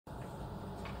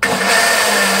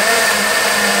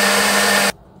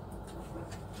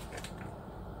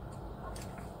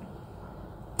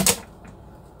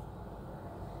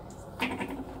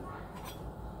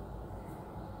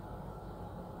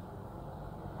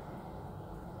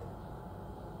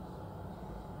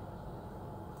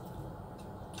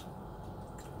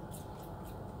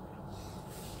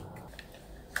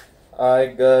Hi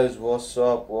guys, what's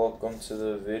up? Welcome to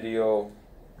the video.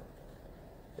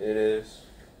 It is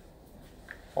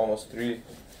almost 3.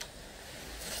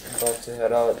 I'm about to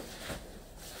head out.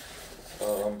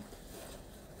 I'm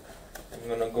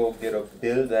gonna go get a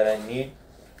bill that I need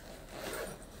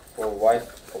for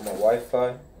my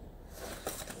Wi-Fi.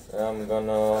 And I'm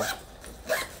gonna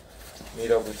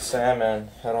meet up with Sam and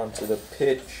head on to the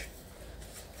pitch.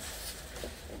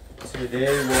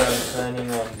 Today what I'm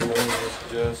planning on doing is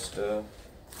just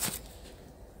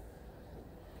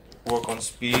work on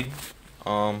speed.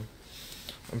 I'm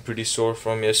pretty sore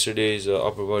from yesterday's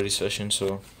upper body session,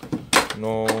 so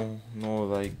no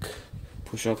like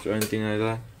push-ups or anything like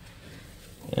that.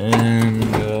 And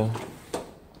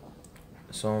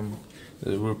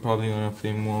we're probably gonna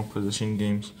play more position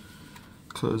games,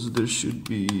 cause there should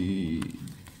be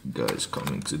guys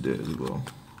coming today as well.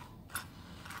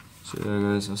 So yeah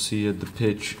guys, I'll see you at the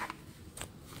pitch.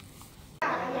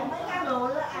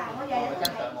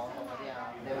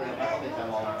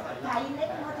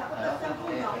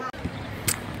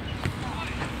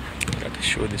 Gotta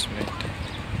show this man.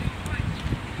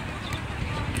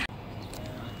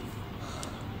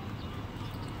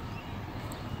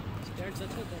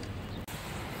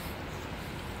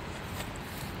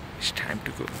 It's time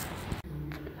to go.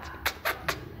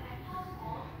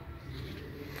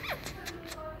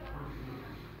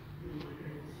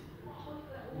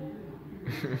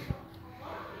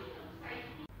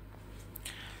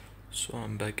 So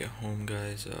I'm back at home,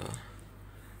 guys.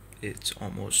 It's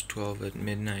almost 12 at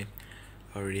midnight.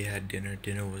 I already had dinner.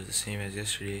 Dinner was the same as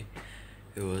yesterday.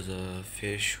 It was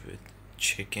fish with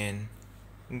chicken,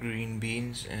 green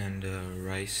beans, and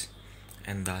rice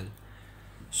and dal.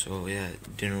 So yeah,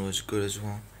 dinner was good as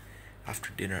well.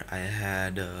 After dinner I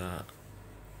had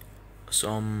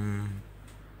some,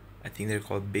 I think they're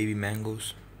called baby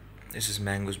mangoes. This is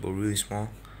mangoes but really small.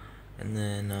 And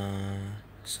then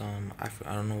some, I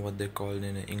don't know what they're called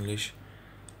in English,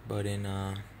 but in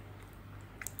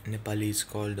Nepali it's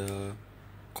called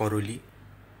koroli,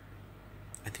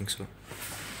 I think so.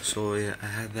 So yeah, I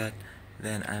had that.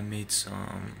 Then I made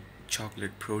some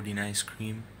chocolate protein ice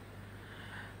cream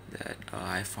that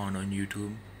I found on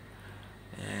YouTube.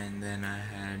 And then I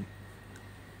had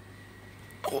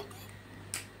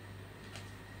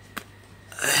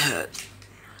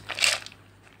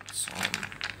some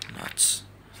nuts.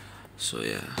 So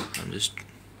yeah, I'm just,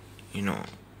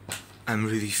 I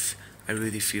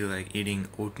really feel like eating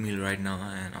oatmeal right now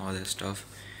and all that stuff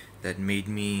that made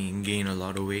me gain a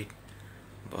lot of weight.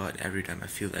 But every time I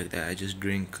feel like that, I just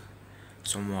drink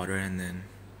some water and then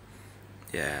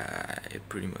yeah, it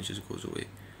pretty much just goes away.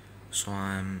 So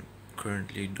I'm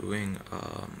currently doing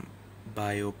a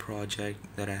bio project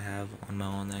that I have on my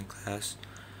online class.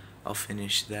 I'll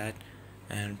finish that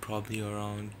and probably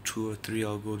around 2 or 3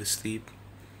 I'll go to sleep.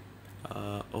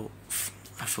 I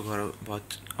forgot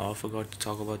to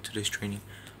talk about today's training.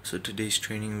 So today's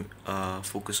training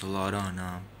focused a lot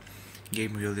on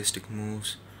game realistic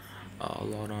moves, a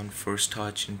lot on first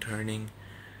touch and turning.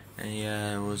 And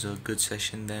yeah, it was a good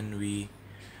session. Then we,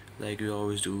 like we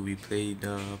always do, we played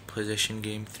the possession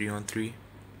game 3-on-3,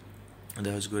 and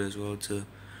that was good as well to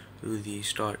really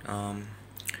start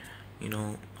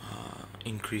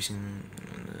increasing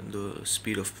the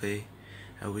speed of play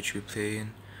at which we play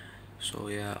in. So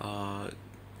yeah,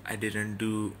 I didn't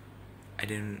do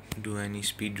any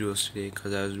speed drills today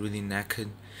because I was really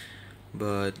knackered,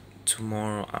 but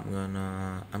tomorrow I'm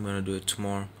gonna do it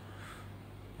tomorrow.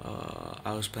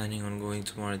 I was planning on going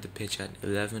tomorrow at the pitch at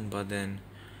 11, but then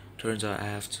turns out I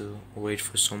have to wait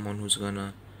for someone who's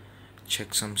gonna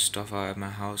check some stuff out at my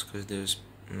house, because there's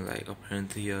like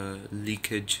apparently a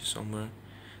leakage somewhere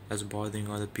that's bothering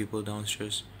other people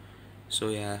downstairs. So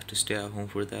yeah, I have to stay at home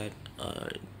for that.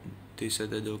 They said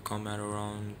that they'll come at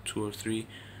around 2 or 3,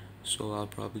 so I'll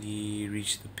probably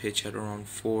reach the pitch at around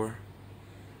 4.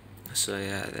 So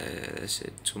yeah, that's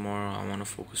it. Tomorrow I want to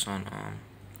focus on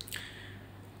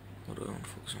what do I want to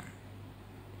focus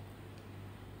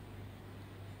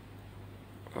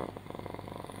on?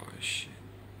 Oh shit.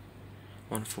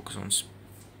 I want to focus on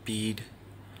speed.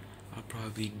 I'll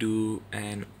probably do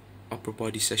an upper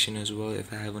body session as well.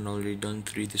 If I haven't already done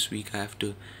 3 this week, I have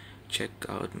to check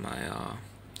out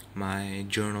my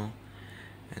journal,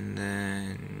 and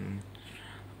then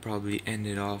probably end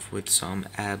it off with some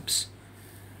abs,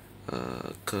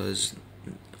 cause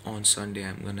on Sunday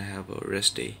I'm gonna have a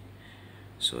rest day.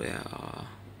 So yeah,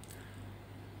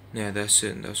 that's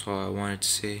it. That's all I wanted to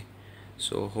say.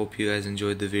 So hope you guys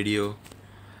enjoyed the video.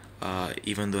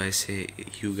 Even though I say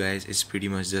you guys, it's pretty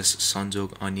much just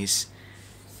Sanjog, Anis,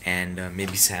 and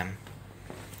maybe Sam.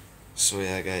 So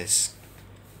yeah guys,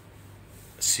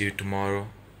 See you tomorrow.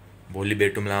 भोलि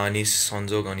भेटौँला अनिस,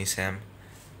 सन्जोग अनि स्याम.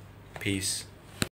 Peace.